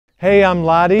Hey, I'm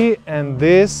Ladi and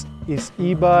this is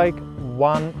eBike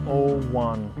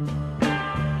 101.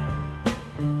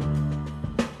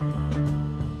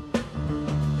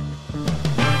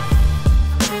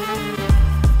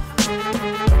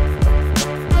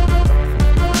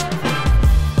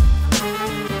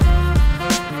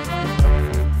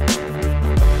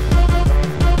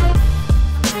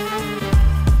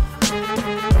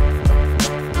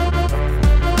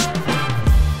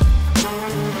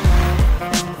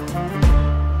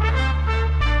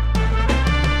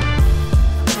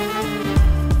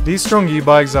 These strong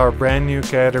e-bikes are a brand new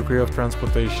category of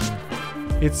transportation.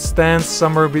 It stands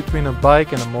somewhere between a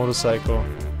bike and a motorcycle.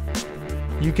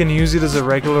 You can use it as a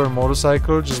regular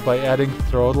motorcycle just by adding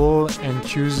throttle and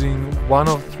choosing one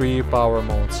of 3 power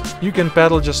modes. You can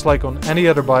pedal just like on any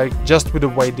other bike, just with a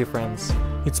weight difference.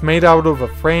 It's made out of a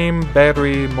frame,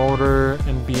 battery, motor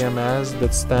and BMS,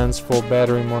 that stands for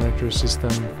battery monitor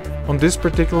system. On this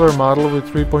particular model with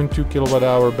 3.2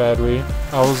 kWh battery,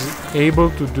 I was able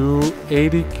to do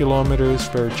 80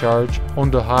 km per charge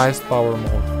on the highest power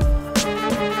mode.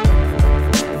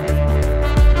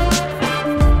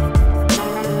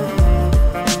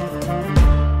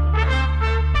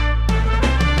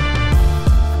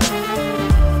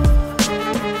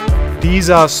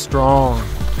 These are strong.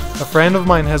 A friend of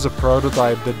mine has a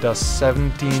prototype that does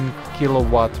 17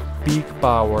 kilowatt peak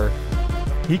power.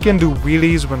 He can do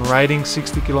wheelies when riding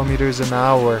 60 kilometers an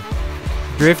hour.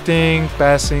 Drifting,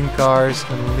 passing cars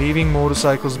and leaving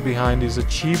motorcycles behind is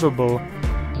achievable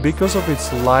because of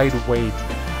its light weight.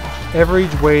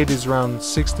 Average weight is around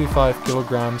 65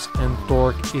 kilograms and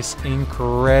torque is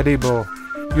incredible.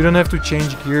 You don't have to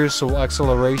change gears, so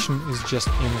acceleration is just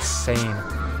insane.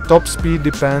 Top speed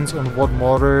depends on what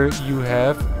motor you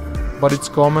have, but it's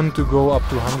common to go up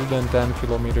to 110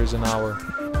 kilometers an hour.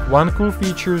 One cool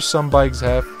feature some bikes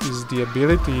have is the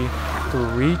ability to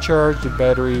recharge the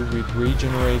battery with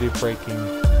regenerative braking.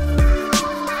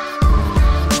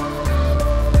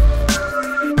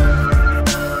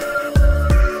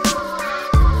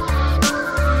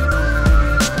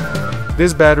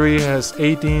 This battery has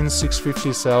 18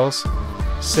 650 cells,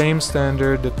 same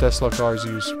standard that Tesla cars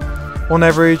use. On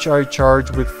average, I charge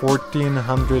with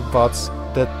 1400 watts.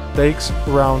 That takes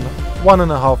around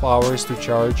 1.5 hours to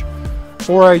charge,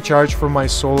 or I charge from my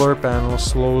solar panel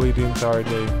slowly the entire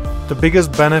day. The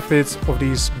biggest benefits of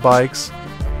these bikes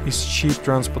is cheap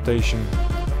transportation.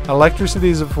 Electricity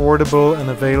is affordable and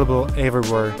available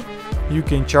everywhere. You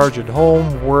can charge at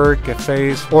home, work,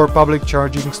 cafes or public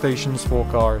charging stations for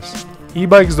cars.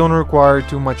 E-bikes don't require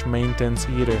too much maintenance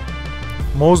either.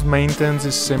 Most maintenance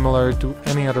is similar to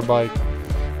any other bike.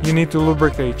 You need to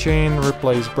lubricate chain,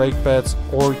 replace brake pads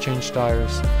or change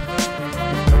tires.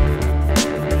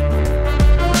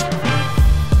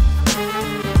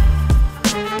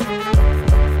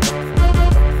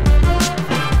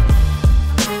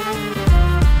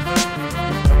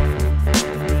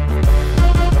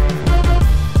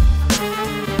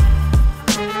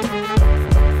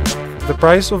 The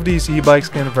price of these e-bikes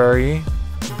can vary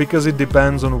because it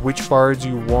depends on which parts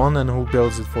you want and who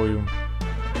builds it for you.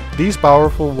 These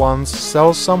powerful ones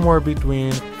sell somewhere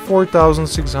between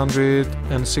 4,600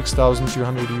 and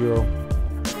 6,200 euro.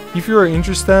 If you are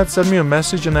interested, send me a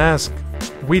message and ask.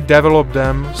 We develop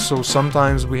them, so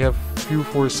sometimes we have few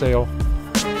for sale.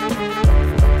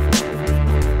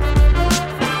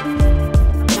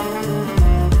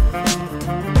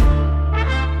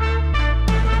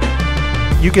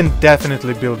 You can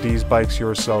definitely build these bikes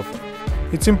yourself.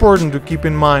 It's important to keep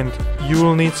in mind you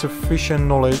will need sufficient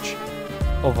knowledge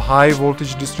of high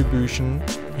voltage distribution,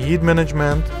 heat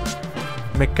management,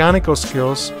 mechanical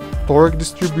skills, torque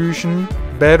distribution,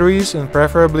 batteries and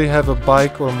preferably have a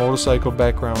bike or motorcycle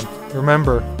background.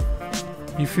 Remember,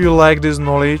 if you lack this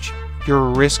knowledge, you're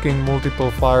risking multiple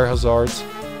fire hazards,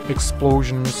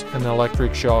 explosions and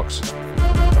electric shocks.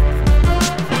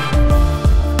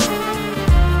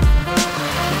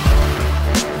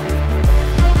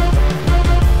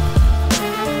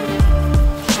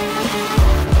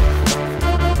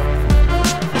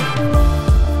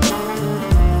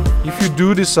 If you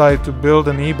do decide to build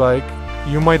an e-bike,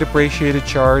 you might appreciate a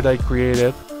chart I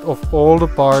created of all the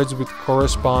parts with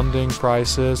corresponding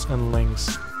prices and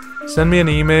links. Send me an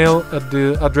email at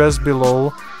the address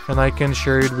below and I can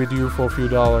share it with you for a few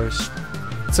dollars.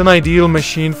 It's an ideal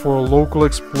machine for local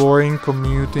exploring,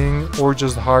 commuting or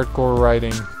just hardcore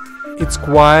riding. It's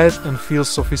quiet and feels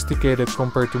sophisticated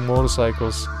compared to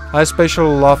motorcycles. I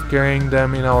especially love carrying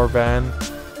them in our van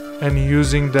and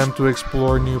using them to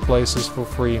explore new places for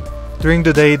free. During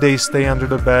the day they stay under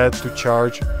the bed to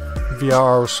charge via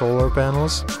our solar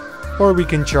panels, or we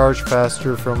can charge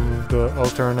faster from the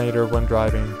alternator when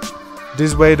driving.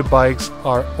 This way the bikes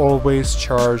are always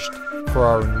charged for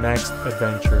our next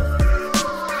adventure.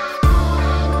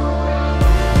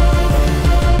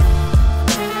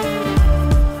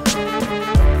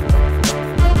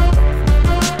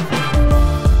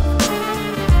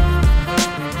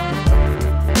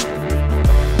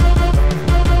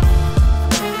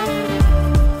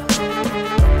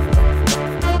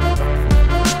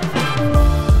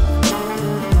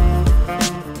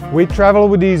 We travel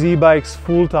with these e-bikes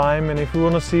full time, and if you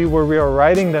want to see where we are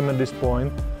riding them at this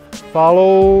point,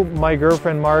 follow my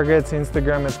girlfriend Margaret's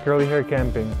Instagram at Curly Hair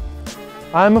Camping.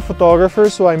 I'm a photographer,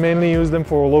 so I mainly use them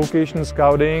for location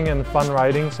scouting and fun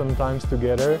riding, sometimes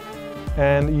together.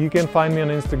 And you can find me on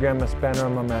Instagram as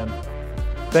Panorama Man.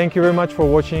 Thank you very much for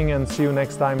watching, and see you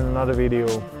next time in another video.